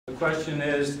question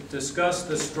is, discuss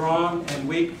the strong and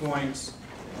weak points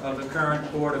of the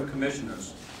current Board of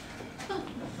Commissioners.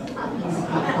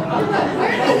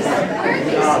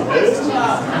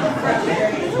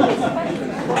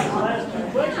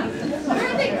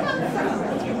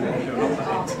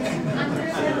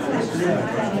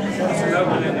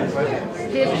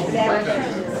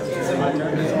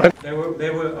 They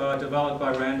were developed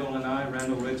by Randall and I,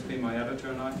 Randall Rigsby, my editor,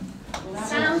 and I.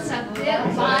 Sounds a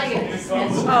bit biased.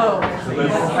 Oh.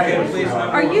 Okay, please.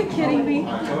 Are you kidding me? Go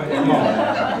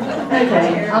ahead.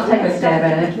 Okay, I'll take a stab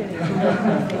at it.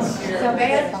 It's a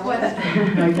bad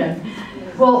question. Okay.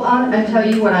 Well, I'll tell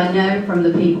you what I know from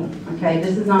the people. Okay,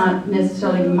 this is not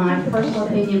necessarily my personal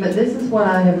opinion, but this is what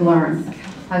I have learned.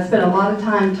 I spent a lot of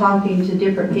time talking to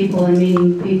different people and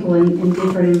meeting people in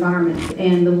different environments.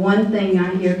 And the one thing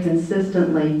I hear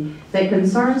consistently that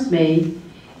concerns me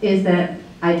is that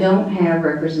I don't have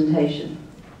representation.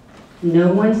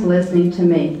 No one's listening to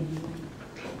me.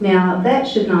 Now, that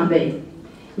should not be.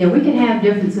 Now, we can have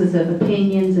differences of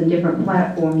opinions and different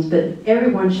platforms, but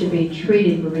everyone should be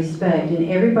treated with respect, and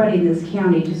everybody in this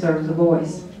county deserves a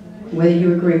voice, whether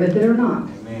you agree with it or not.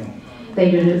 Amen.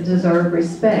 They deserve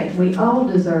respect. We all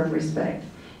deserve respect.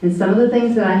 And some of the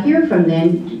things that I hear from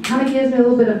them kind of gives me a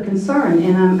little bit of concern,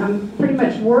 and I'm pretty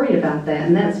much worried about that.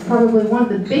 And that's probably one of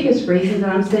the biggest reasons that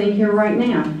I'm sitting here right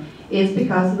now, is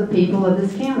because of the people of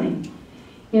this county.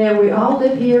 You know, we all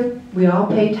live here, we all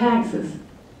pay taxes,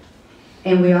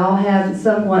 and we all have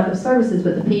somewhat of services,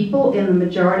 but the people in the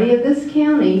majority of this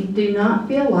county do not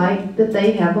feel like that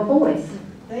they have a voice.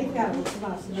 They've got a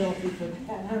responsibility for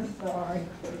that, I'm sorry.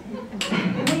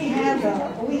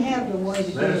 We have the way to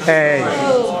do it. Hey.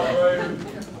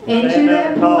 And to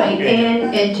that point,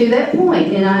 and to that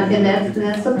point, and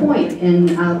that's the point,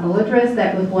 and I'll address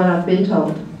that with what I've been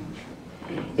told,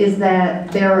 is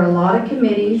that there are a lot of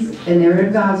committees and there are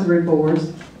advisory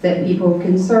boards that people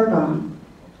can serve on.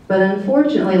 But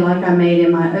unfortunately, like I made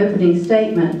in my opening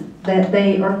statement, that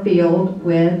they are filled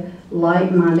with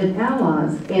like-minded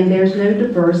allies, and there's no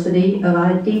diversity of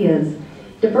ideas.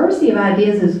 Diversity of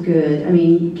ideas is good. I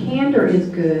mean, candor is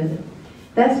good.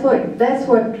 That's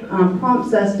what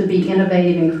prompts us to be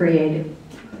innovative and creative.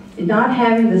 Not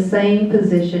having the same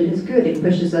position is good. It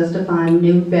pushes us to find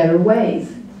new, better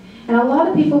ways. And a lot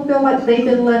of people feel like they've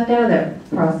been left out of that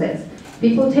process.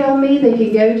 People tell me they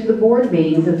can go to the board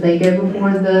meetings if they go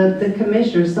before the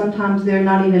commissioners. Sometimes they're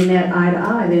not even met eye to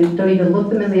eye. They don't even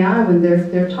look them in the eye when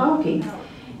they're talking.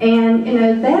 And you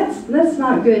know, that's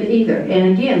not good either.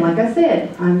 And again, like I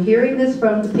said, I'm hearing this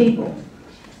from the people.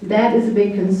 That is a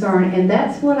big concern, and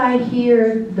that's what I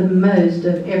hear the most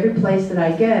of every place that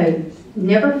I go.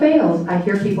 Never fails, I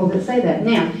hear people that say that.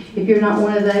 Now, if you're not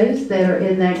one of those that are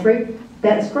in that group,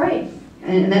 that's great,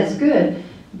 and that's good.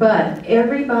 But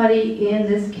everybody in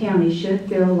this county should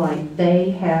feel like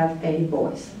they have a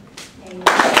voice.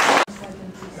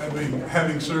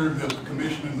 Having served as a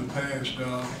commissioner in the past,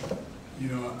 you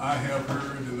know, I have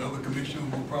heard, and other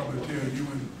commissioners will probably tell you,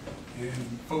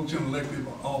 and folks in elected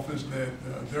office, that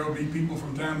there will be people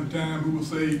from time to time who will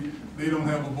say they don't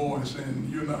have a voice and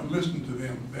you're not listening to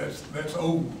them. That's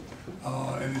old.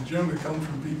 And it generally comes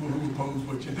from people who oppose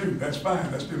what you do. That's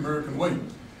fine. That's the American way.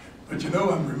 But you know,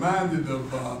 I'm reminded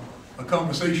of a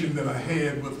conversation that I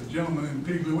had with a gentleman in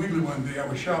Piggly Wiggly one day. I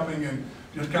was shopping and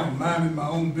just kind of minding my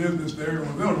own business there, and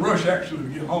was in a rush actually to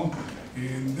get home.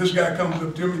 And this guy comes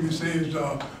up to me and he says,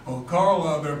 "Oh,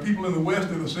 Carl, there are people in the West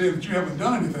that are saying that you haven't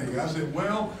done anything." I said,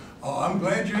 "Well, I'm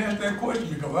glad you asked that question,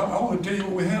 because I want to tell you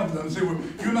what we have done." I said, "Well,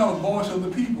 you're not a voice of the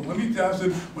people." Let me tell you, I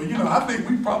said, "Well, you know, I think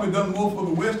we've probably done more for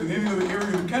the West than any other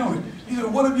area of the county." He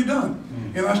said, "What have you done?"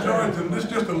 And I started to list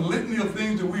just a litany of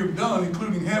things that we have done,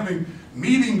 including having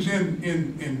meetings in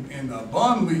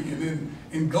Bonley and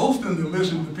in Golston to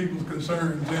listen to people's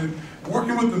concerns, and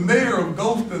working with the mayor of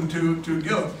Golston to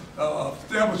get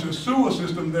establish a sewer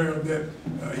system there that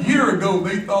a year ago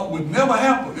they thought would never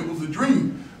happen. It was a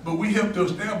dream, but we helped to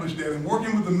establish that, and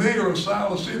working with the mayor of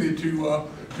Siler City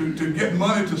to get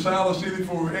money to Siler City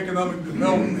for economic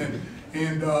development,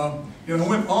 and you know,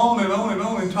 went on and on and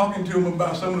on, and talking to him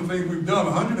about some of the things we've done.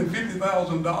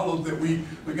 $150,000 that we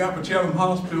got for Chatham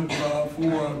Hospital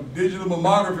for a digital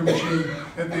mammography machine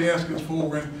that they asked us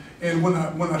for. And when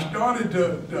I started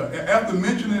after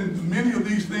mentioning many of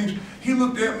these things, he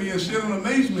looked at me and said in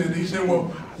amazement, he said,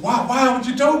 "Well, why haven't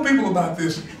you told people about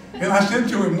this?" And I said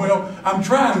to him, "Well, I'm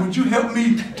trying. Would you help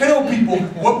me tell people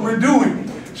what we're doing?"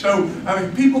 So, I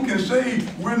mean, people can say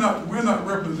we're not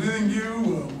representing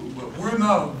you, we're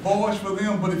not a voice for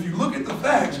them, but if you look at the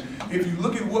facts, if you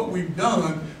look at what we've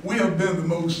done, we have been the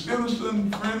most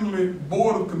citizen-friendly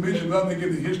Board of Commissioners, I think,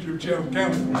 in the history of Chatham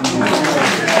County.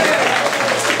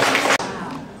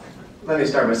 me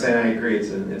start by saying I agree.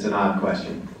 It's an odd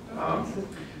question.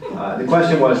 The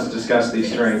question was to discuss the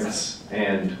strengths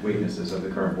and weaknesses of the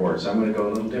current board. So I'm going to go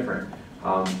a little different.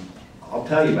 I'll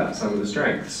tell you about some of the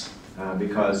strengths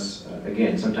because,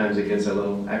 again, sometimes it gets a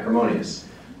little acrimonious.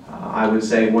 I would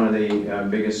say one of the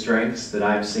biggest strengths that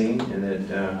I've seen and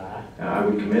that I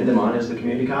would commend them on is the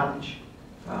community college.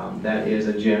 That is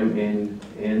a gem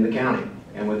in the county.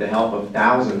 And with the help of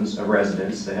thousands of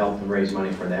residents to help them raise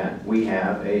money for that, we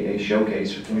have a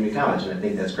showcase for community college, and I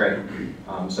think that's great.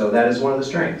 So that is one of the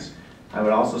strengths. I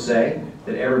would also say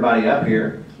that everybody up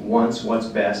here wants what's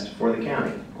best for the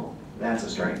county. Well, that's a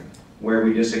strength. Where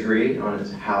we disagree on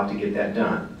is how to get that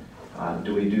done.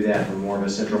 Do we do that from more of a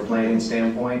central planning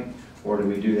standpoint, or do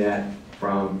we do that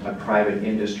from a private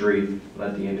industry,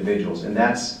 let the individuals? And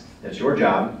that's your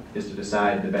job, is to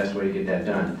decide the best way to get that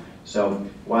done. So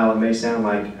while it may sound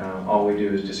like all we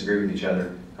do is disagree with each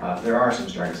other, there are some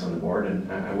strengths on the board,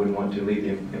 and I wouldn't want to leave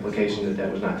the implication that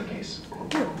that was not the case.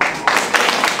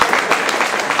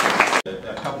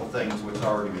 A couple things what's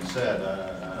already been said.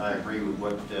 I agree with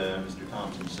what Mr.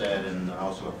 Thompson said, and I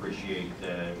also appreciate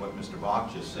what Mr.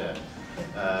 Bach just said.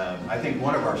 I think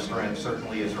one of our strengths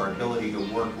certainly is our ability to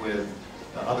work with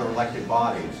other elected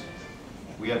bodies.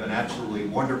 We have an absolutely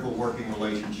wonderful working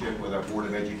relationship with our Board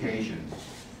of Education.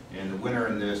 And the winner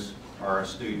in this are our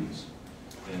students.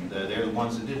 And they're the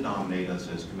ones that did nominate us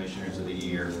as Commissioners of the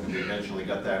Year. And we eventually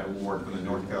got that award from the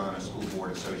North Carolina School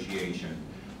Board Association.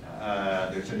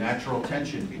 There's a natural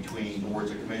tension between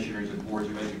Boards of Commissioners and Boards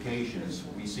of Education.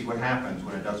 We see what happens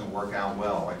when it doesn't work out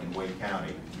well, like in Wake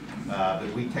County. But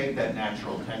we take that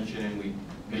natural tension and we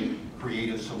make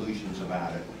creative solutions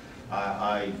about it.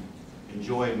 I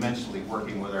enjoy immensely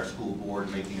working with our school board,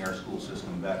 making our school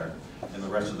system better, and the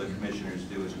rest of the commissioners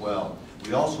do as well.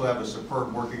 We also have a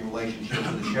superb working relationship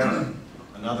with the sheriff,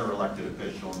 another elected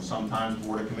official, and sometimes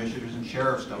Board of Commissioners and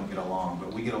sheriffs don't get along,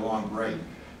 but we get along great.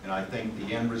 And I think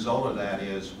the end result of that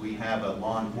is we have a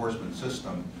law enforcement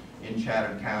system in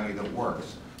Chatham County that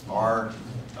works. Our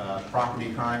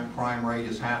property crime rate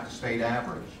is half the state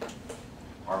average.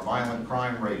 Our violent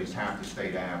crime rate is half the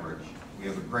state average. We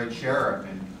have a great sheriff,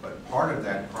 but part of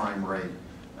that crime rate,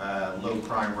 low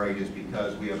crime rate, is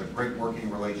because we have a great working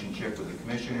relationship with the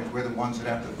commissioners. We're the ones that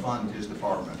have to fund his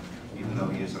department, even though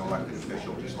he is an elected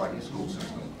official, just like the school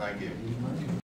system. Thank you.